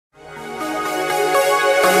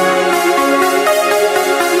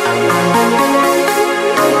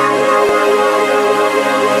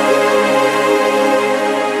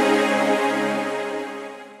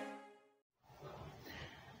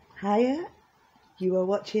You are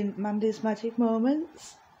watching Mandy's Magic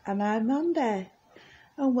Moments, and I'm Mandy,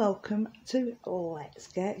 and welcome to Let's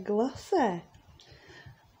Get Glossy.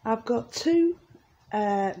 I've got two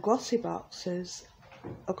glossy boxes.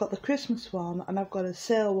 I've got the Christmas one, and I've got a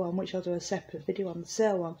sale one, which I'll do a separate video on the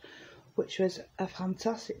sale one, which was a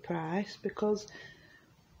fantastic price, because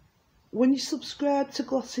when you subscribe to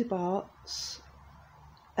Glossy Box,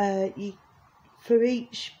 for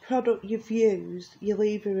each product you've used, you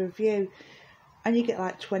leave a review, and you get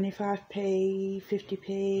like 25p,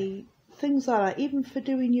 50p, things like that. Even for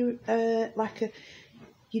doing you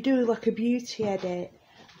you do like a beauty edit,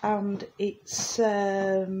 and it's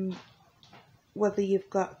whether you've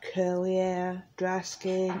got curly hair, dry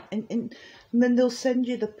skin, and then they'll send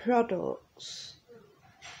you the products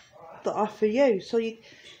that are for you. So you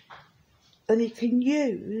can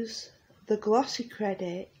use the glossy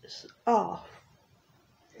credits off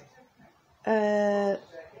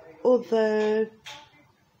other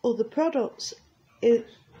products in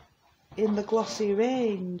the glossy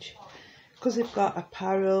range, because they've got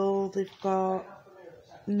apparel, they've got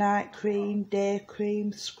night cream, day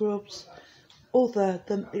cream, scrubs,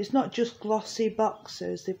 it's not just glossy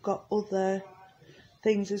boxes, they've got other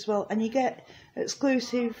things as well, and you get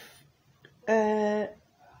exclusive thing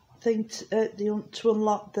to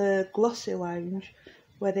unlock the glossy lounge,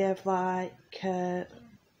 where they have like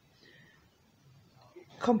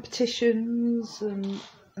competitions and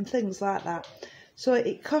things like that. So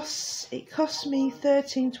it costs me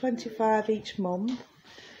 £13.25 each month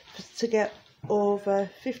to get over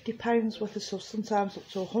 £50 worth of stuff, sometimes up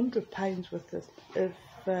to £100 worth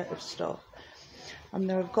of stuff. And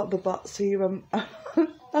now I've got the box here.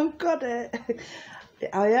 I've got it.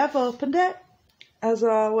 I have opened it, as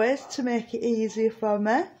always, to make it easier for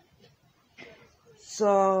me.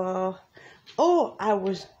 So, I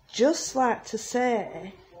was just like to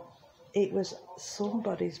say, it was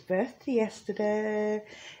somebody's birthday yesterday.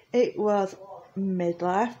 It was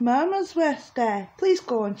Midlife Mama's birthday. Please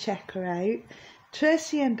go and check her out.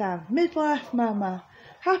 Tracy and Dan, Midlife Mama.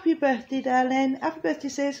 Happy birthday, darling. Happy birthday,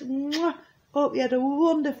 sis. Mwah. Hope you had a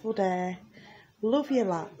wonderful day. Love you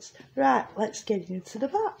lots. Right, let's get into the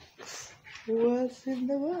box. What's in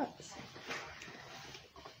the box?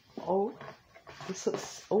 This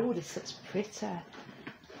looks pretty.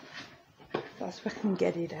 That's if I can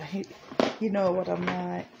get it out. You know what I'm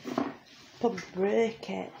like. Probably break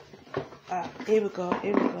it. Here we go.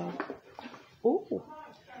 Oh,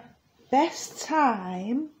 best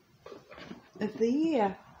time of the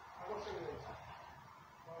year.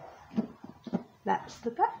 That's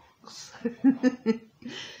the box.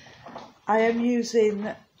 I am using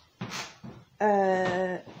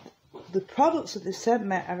the products that they sent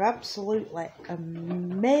me are absolutely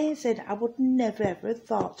amazing. I would never ever have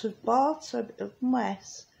thought to have bought them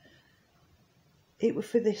unless it were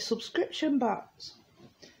for this subscription box.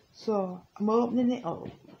 So I'm opening it up.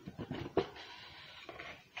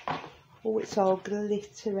 Oh, it's all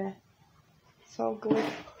glittery. It's all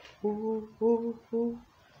glittery. Ooh.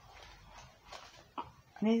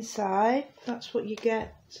 And inside, that's what you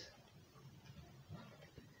get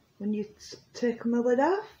when you take the lid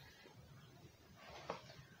off.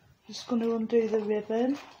 Just going to undo the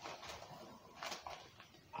ribbon,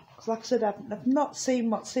 because like I said, I've not seen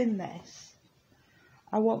what's in this.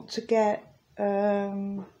 I want to get a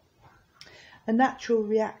natural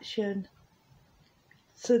reaction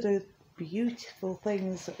to the beautiful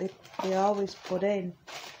things that they always put in.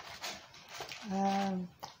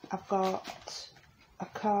 I've got a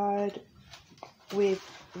card with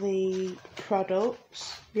the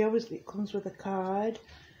products. It comes with a card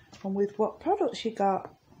and with what products you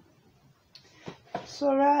got.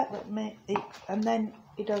 So right, and then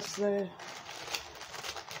it does the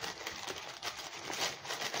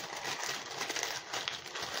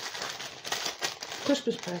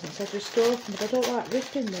Christmas presents. I just opened, but I don't like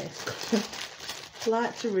ripping this, because I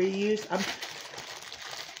like to reuse.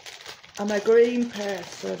 I'm a green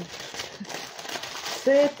person.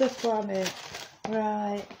 Save the planet.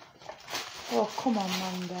 Right. Oh, come on,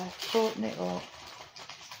 Mandy. Open it up.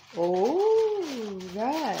 Oh,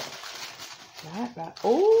 right. Right.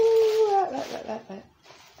 Oh, right.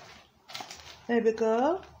 There we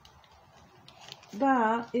go.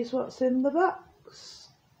 That is what's in the box.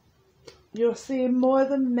 You're seeing more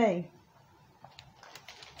than me.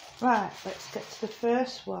 Right, let's get to the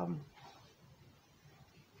first one.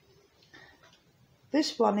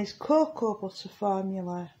 This one is cocoa butter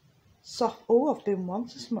formula. Soft. Oh, I've been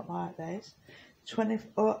wanting something like this.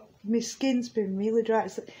 My skin's been really dry.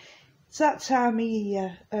 It's that time of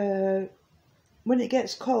year. When it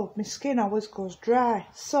gets cold, my skin always goes dry.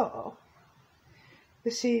 So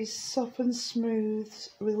This is Soft Smooth,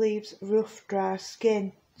 relieves rough, dry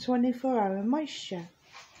skin, 24-hour moisture.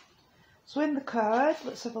 So in the card,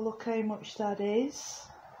 let's have a look how much that is.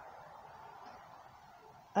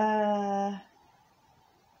 That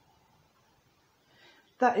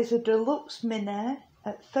is a deluxe mini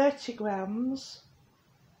at 30 grams.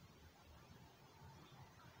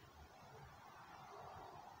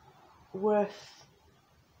 Worth,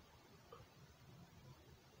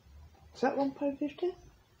 is that £1.50? Do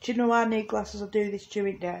you know I need glasses? I do this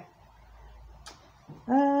during day.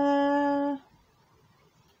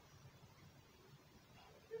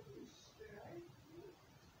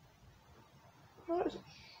 What is it?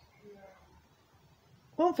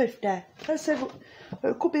 £1.50. Let's say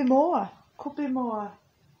it could be more. Could be more.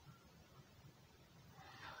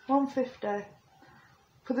 £1.50.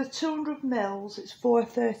 For the 200 mils, it's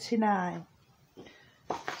 £4.39.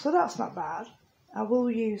 So that's not bad. I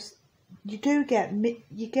will use. You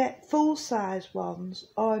get full size ones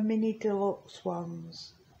or mini deluxe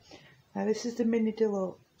ones. Now this is the mini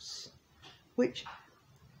deluxe, which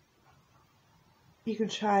you can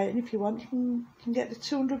try it, and if you want, you can get the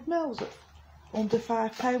 200 mils at under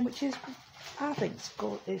 £5, which is, I think,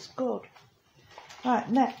 it's good. Right,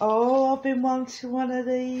 next. Oh, I've been wanting one of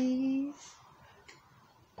these.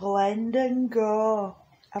 Blend and Go.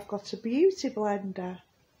 I've got a beauty blender.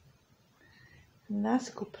 Nice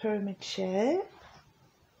little pyramid shape.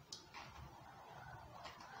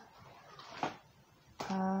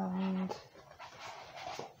 And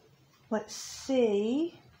let's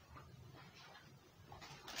see.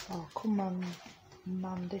 Oh, come on,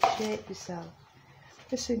 Mandy, shape yourself.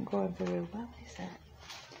 This isn't going very well, is it?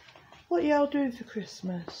 What are y'all doing for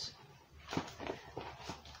Christmas?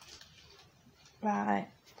 Right,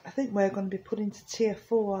 I think we're going to be put into tier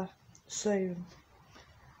 4 soon.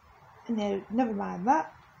 No, never mind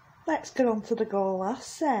that. Let's get on to the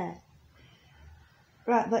Glossy.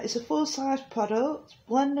 Right, that is a full-size product,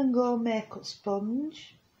 Blend and Go makeup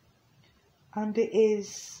sponge, and it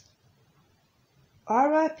is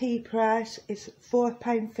RRP price is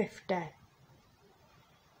 £4.50.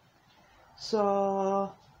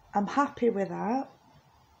 So I'm happy with that.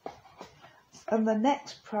 And the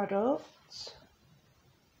next product.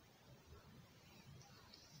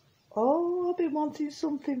 Oh, I've been wanting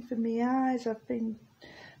something for my eyes. I've been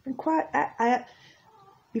quite.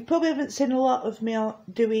 You probably haven't seen a lot of me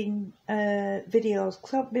doing videos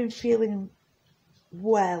because I've been feeling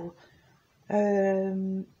well,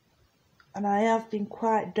 and I have been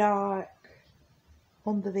quite dark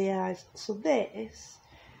under the eyes. So this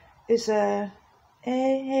is a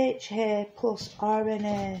AHA plus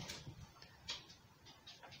RNA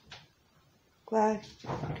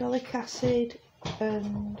glycolic acid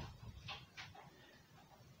and.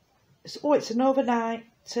 It's an overnight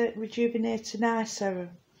rejuvenating eye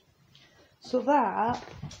serum. So that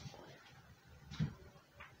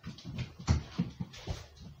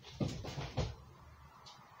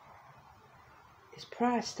is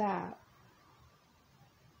priced at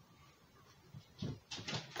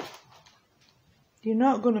you're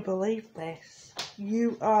not going to believe this.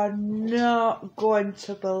 You are not going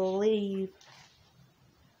to believe.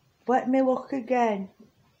 Let me look again.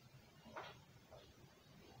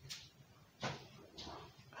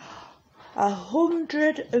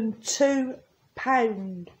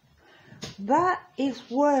 £102. That is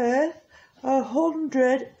worth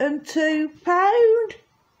 £102.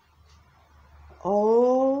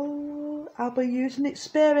 Oh, I'll be using it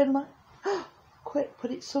sparingly. Quick, put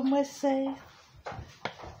it somewhere safe.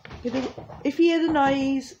 If you hear the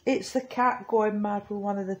noise, it's the cat going mad with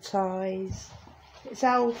one of the toys. It's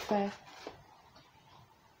Alfie.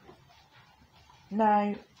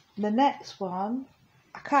 Now, the next one.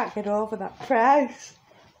 I can't get over that price.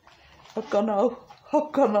 I've gone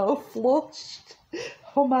all flushed.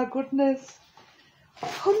 Oh my goodness.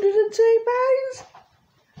 £102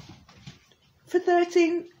 for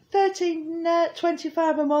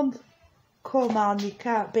 13.25 a month. Come on, you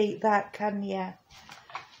can't beat that, can you?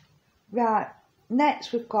 Right,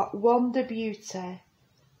 next we've got Wonder Beauty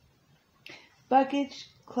Baggage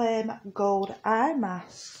Claim Gold Eye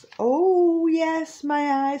Masks. Oh yes,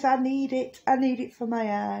 my eyes, I need it for my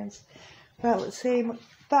eyes. Well, let's see,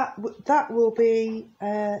 that will be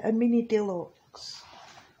a mini deluxe.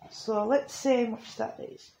 So let's see how much that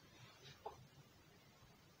is.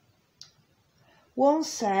 One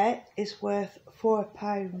set is worth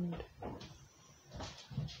 £4.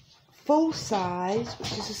 Full size,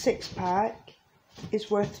 which is a 6-pack, is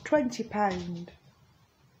worth £20.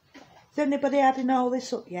 Has anybody adding all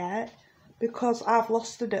this up yet? Because I've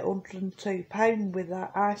lost it at £102 with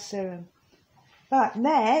that eye serum. Right,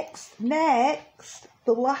 next,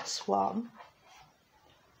 the last one.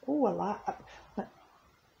 Oh, I like.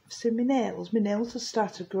 See, my nails have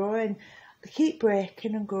started growing. They keep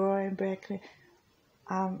breaking and growing, breaking.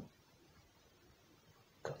 Got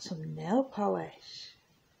some nail polish.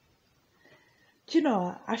 Do you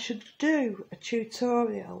know, I should do a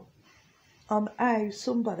tutorial on how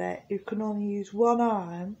somebody who can only use one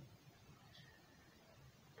arm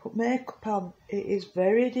put makeup on. It is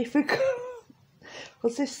very difficult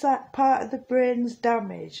because this part of the brain's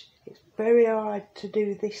damaged. It's very hard to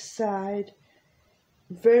do this side.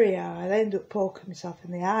 Very hard. I end up poking myself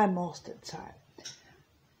in the eye most of the time.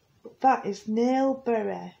 But that is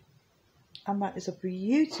Nailberry, and that is a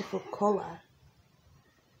beautiful colour.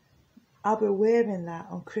 I'll be wearing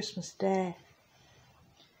that on Christmas Day.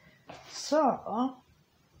 So,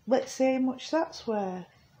 let's see how much that's worth.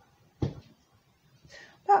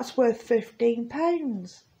 That's worth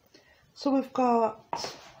 £15. So we've got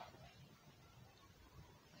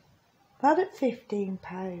that at £15.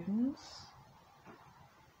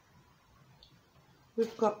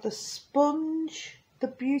 We've got the sponge, the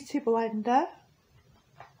beauty blender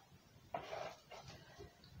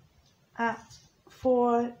at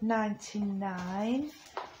 £4.99.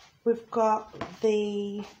 We've got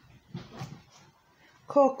the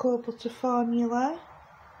cocoa butter formula.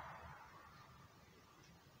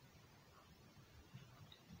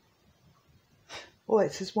 Oh,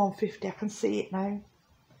 it says £1.50. I can see it now.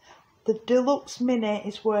 The deluxe mini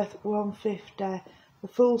is worth £1.50. The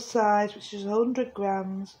full size, which is 100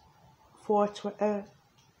 grams,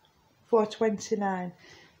 £4.29.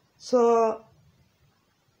 So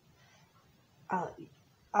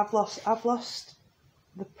I've lost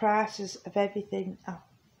the prices of everything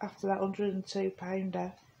after that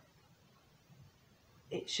 £102.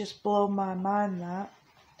 It's just blown my mind, that.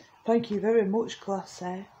 Thank you very much,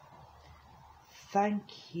 Glossy.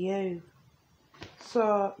 Thank you.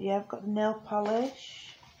 So yeah, I've got the nail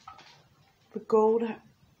polish, the gold,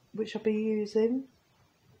 which I'll be using.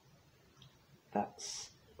 That's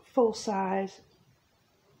full size.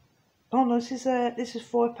 Oh no, this is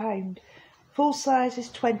 £4. Full size is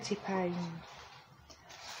 £20.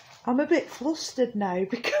 I'm a bit flustered now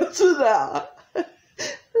because of that. I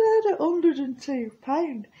had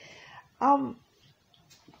 £102.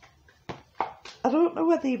 I don't know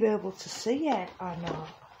whether you'll be able to see it or not.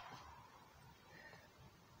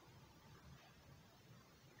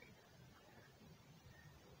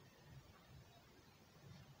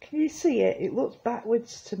 Can you see it? It looks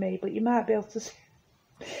backwards to me, but you might be able to see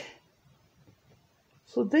it.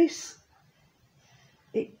 So this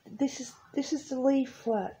is the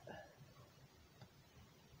leaflet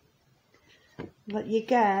that you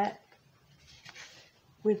get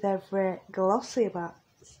with every glossy box,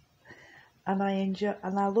 and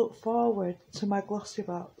I look forward to my glossy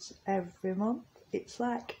box every month. It's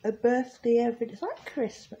like a birthday it's like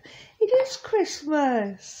Christmas. It is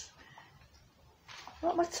Christmas.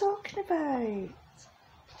 What am I talking about?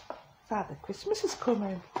 Father Christmas is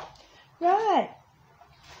coming. Right.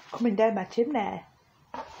 Coming down my chimney.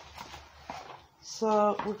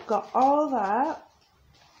 So we've got all that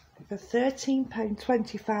for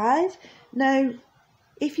 £13.25. Now,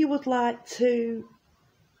 if you would like to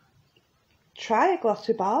try a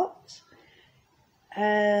glossy box,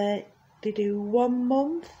 they do 1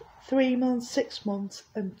 month, 3 months, 6 months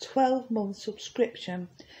and 12 months subscription.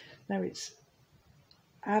 Now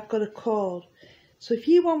I've got a code. So if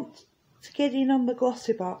you want to get in on the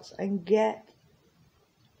glossy box and get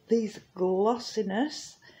these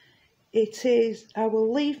glossiness, I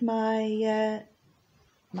will leave my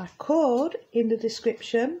my code in the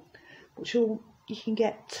description, which you can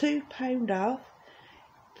get £2 off.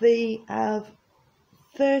 They have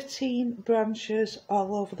 13 branches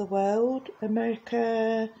all over the world.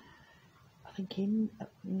 America, I think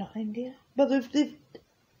not India, but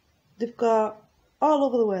they've got all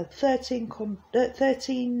over the world 13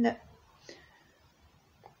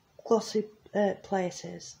 glossy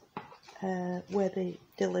places where they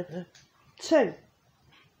deliver to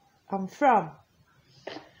and from.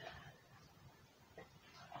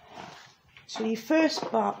 So your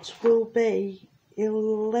first box will be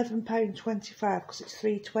 £11.25 because it's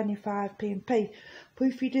 3.25 p&p. But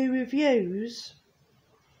if you do reviews,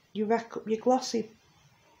 you rack up your glossy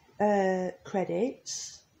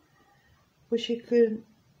credits, which you can.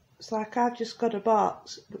 It's like I've just got a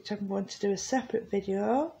box which I'm going to do a separate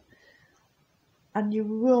video, and you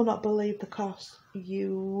will not believe the cost.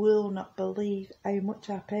 You will not believe how much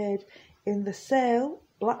I paid in the sale,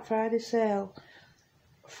 Black Friday sale,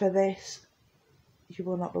 for this. You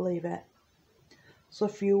will not believe it. So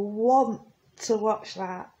if you want to watch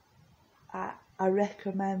that, I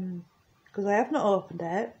recommend, because I have not opened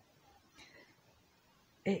it.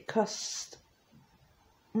 It cost...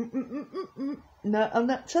 No, I'm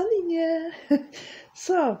not telling you.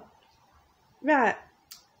 So, right.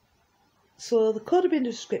 So the code will be in the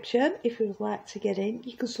description if you would like to get in.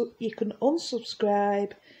 You can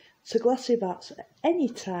unsubscribe to Glossy Box at any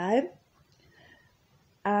time.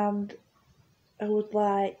 And I would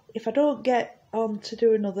like, if I don't get on to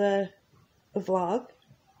do another vlog,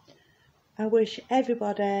 I wish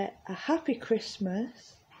everybody a happy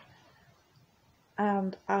Christmas,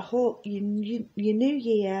 and I hope your new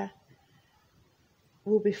year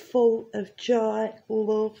will be full of joy,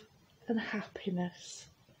 love and happiness.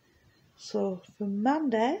 So from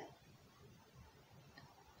Mandy,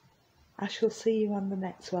 I shall see you on the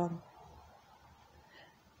next one.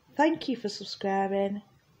 Thank you for subscribing.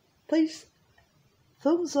 Please,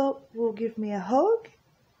 thumbs up will give me a hug.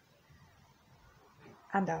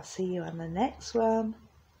 And I'll see you on the next one.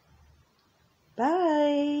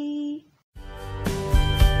 Bye.